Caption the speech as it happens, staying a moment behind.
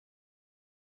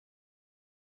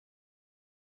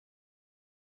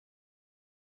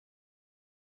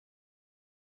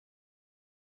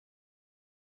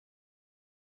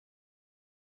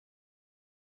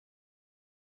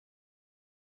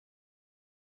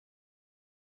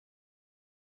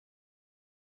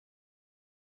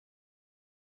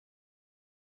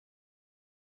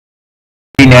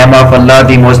In the name of Allah,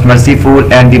 the most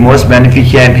merciful and the most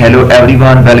beneficent. Hello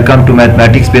everyone, welcome to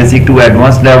Mathematics Basic to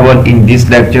Advanced level. In this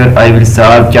lecture, I will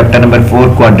solve chapter number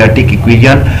 4, Quadratic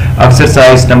Equation,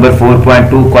 exercise number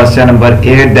 4.2, question number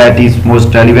 8, that is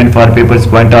most relevant for paper's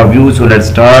point of view. So let's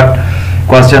start.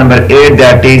 Question number 8,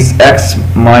 that is x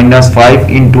minus 5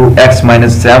 into x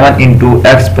minus 7 into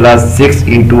x plus 6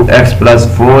 into x plus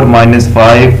 4 minus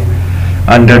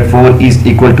 504 is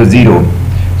equal to 0.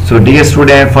 So dear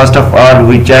student, first of all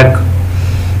we check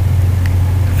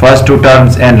first two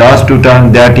terms and last two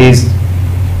terms, that is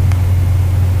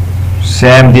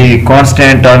same. The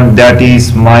constant term, that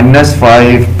is minus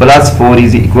 5 plus 4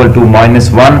 is equal to minus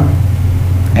 1,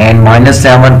 and minus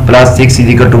 7 plus 6 is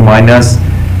equal to minus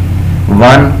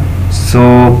 1.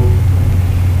 So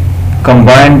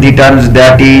combine the terms,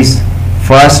 that is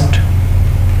first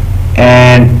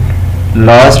and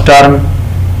last term,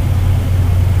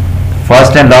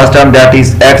 that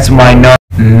is x minus.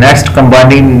 Next,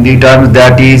 combining the terms,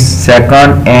 that is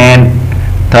second and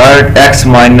third, x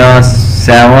minus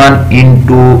 7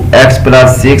 into x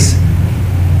plus 6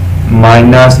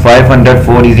 minus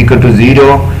 504 is equal to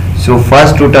 0. So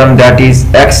first two terms, that is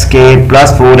x squared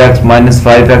plus 4x minus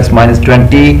 5x minus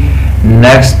 20.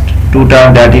 Next two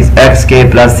terms, that is x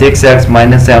squared plus 6x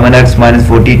minus 7x minus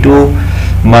 42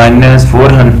 minus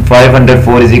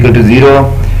 504 is equal to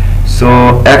 0.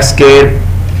 So x squared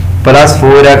plus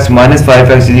 4x minus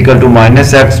 5x is equal to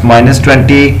minus x minus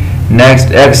 20.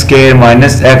 Next, x squared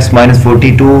minus x minus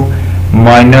 42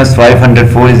 minus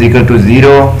 504 is equal to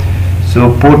 0.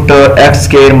 So put x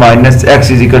squared minus x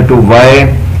is equal to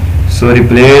y. So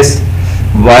replace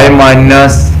y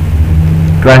minus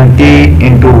 20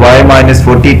 into y minus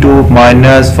 42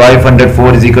 minus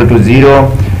 504 is equal to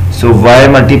 0. So y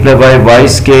multiplied by y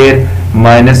squared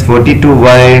minus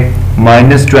 42y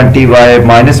minus 20y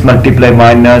minus multiply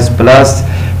minus plus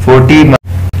 20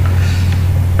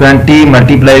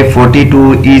 multiply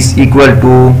 42 is equal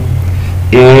to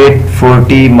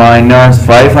 840 minus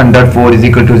 504 is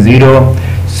equal to 0.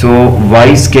 So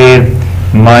y squared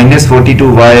minus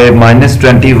 42y minus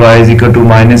 20y is equal to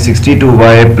minus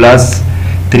 62y plus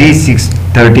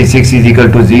 36 is equal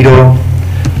to 0.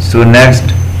 So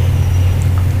next,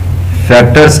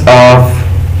 factors of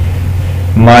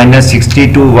minus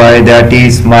 62y, that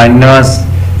is minus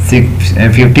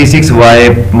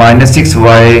 56y minus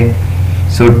 6y.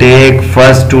 So take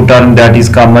first two terms, that is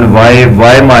common y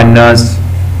minus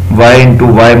y into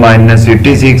y minus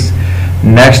 56.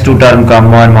 Next two term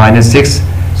common minus 6.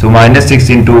 So minus 6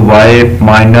 into y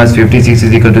minus 56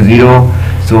 is equal to 0.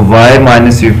 So y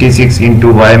minus 56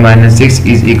 into y minus 6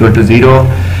 is equal to 0.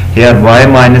 Here y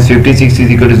minus 56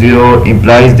 is equal to 0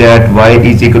 implies that y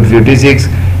is equal to 56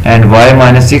 and y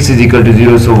minus 6 is equal to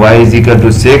 0. So y is equal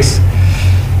to 6.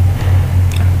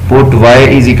 Put y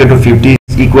is equal to 50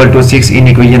 is equal to 6 in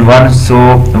equation 1. So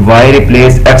y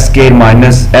replace x squared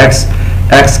minus x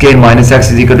squared minus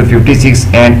x is equal to 56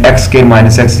 and x squared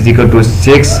minus x is equal to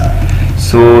 6.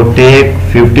 So take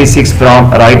 56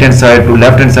 from right hand side to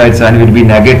left hand side, sign will be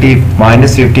negative.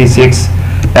 Minus 56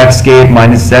 x squared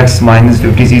minus x minus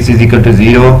 56 is equal to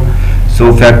 0.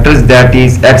 So factors, that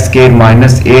is x squared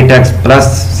minus 8x plus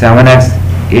 7x,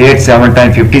 8 7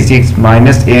 times 56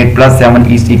 minus 8 plus 7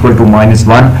 is equal to minus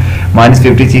 1. Minus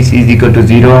 56 is equal to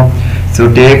 0.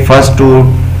 So take first two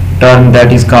term,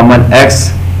 that is common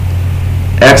x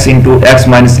into x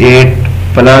minus 8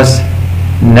 plus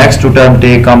next two term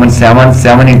take common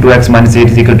 7 into x minus 8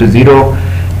 is equal to 0.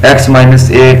 X minus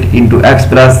 8 into x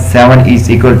plus 7 is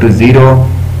equal to 0.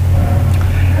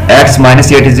 X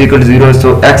minus 8 is equal to 0.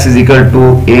 So x is equal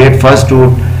to 8 first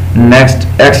two. Next,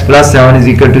 x plus 7 is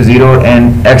equal to 0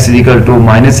 and x is equal to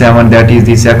minus 7, that is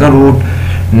the second root.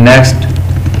 Next,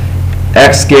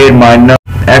 x squared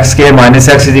minus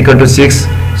x is equal to 6.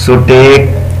 So take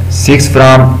 6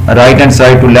 from right hand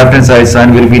side to left hand side,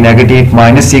 sign will be negative.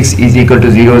 Minus 6 is equal to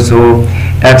 0. So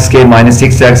x squared minus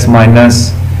 6x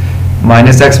minus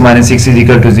x minus 6 is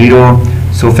equal to 0.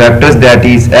 So factors, that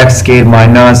is x squared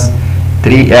minus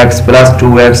 3x plus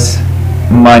 2x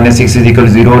minus 6 is equal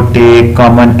to 0. Take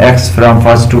common x from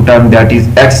first two term, that is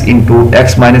x into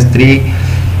x minus 3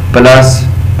 plus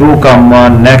 2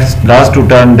 common next last two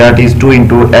term, that is 2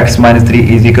 into x minus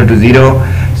 3 is equal to 0.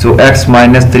 So x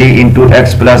minus 3 into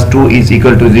x plus 2 is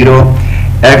equal to 0.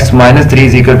 X minus 3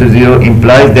 is equal to 0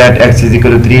 implies that x is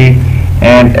equal to 3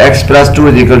 and x plus 2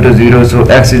 is equal to 0. So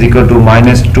x is equal to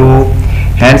minus 2.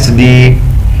 Hence the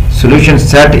solution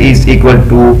set is equal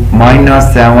to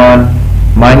minus 7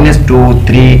 minus 2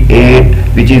 3 8,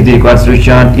 which is the required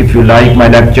solution. If you like my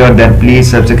lecture, then please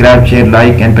subscribe, share,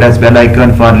 like and press bell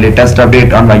icon for latest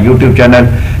update on my YouTube channel.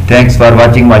 Thanks for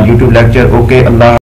watching my YouTube lecture. Okay, Allah.